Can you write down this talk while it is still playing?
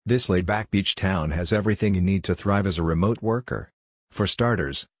This laid-back beach town has everything you need to thrive as a remote worker. For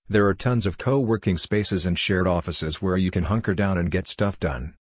starters, there are tons of co-working spaces and shared offices where you can hunker down and get stuff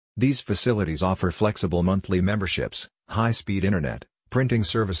done. These facilities offer flexible monthly memberships, high-speed internet, printing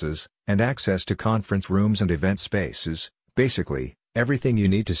services, and access to conference rooms and event spaces, basically, everything you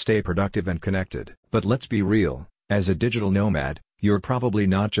need to stay productive and connected. But let's be real, as a digital nomad, you're probably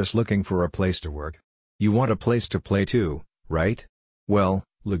not just looking for a place to work. You want a place to play too, right? Well,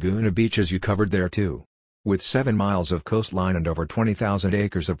 Laguna Beach has you covered there too. With 7 miles of coastline and over 20,000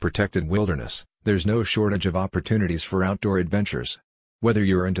 acres of protected wilderness, there's no shortage of opportunities for outdoor adventures. Whether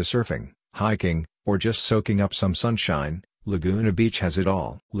you're into surfing, hiking, or just soaking up some sunshine, Laguna Beach has it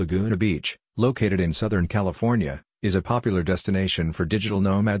all. Laguna Beach, located in Southern California, is a popular destination for digital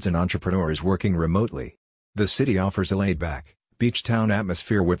nomads and entrepreneurs working remotely. The city offers a laid-back, beach town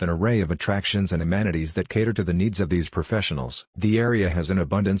atmosphere with an array of attractions and amenities that cater to the needs of these professionals. The area has an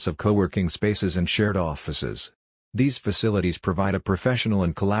abundance of co-working spaces and shared offices. These facilities provide a professional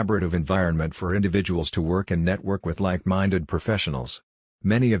and collaborative environment for individuals to work and network with like-minded professionals.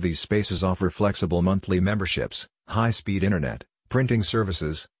 Many of these spaces offer flexible monthly memberships, high-speed internet, printing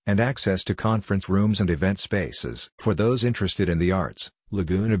services, and access to conference rooms and event spaces. For those interested in the arts,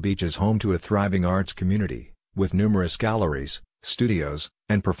 Laguna Beach is home to a thriving arts community, with numerous galleries, studios,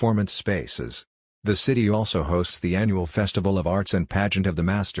 and performance spaces. The city also hosts the annual Festival of Arts and Pageant of the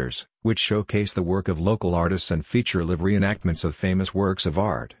Masters, which showcase the work of local artists and feature live reenactments of famous works of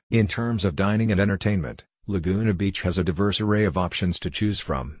art. In terms of dining and entertainment, Laguna Beach has a diverse array of options to choose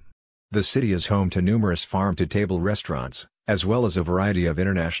from. The city is home to numerous farm-to-table restaurants, as well as a variety of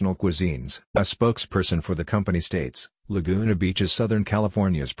international cuisines. A spokesperson for the company states, Laguna Beach is Southern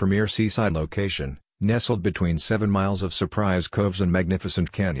California's premier seaside location, nestled between 7 miles of surprise coves and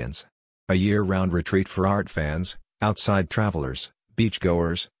magnificent canyons. A year-round retreat for art fans, outside travelers,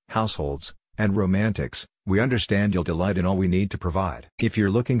 beachgoers, households, and romantics. We understand you'll delight in all we need to provide. If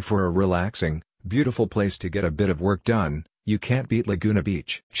you're looking for a relaxing, beautiful place to get a bit of work done, you can't beat Laguna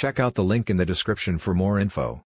Beach. Check out the link in the description for more info.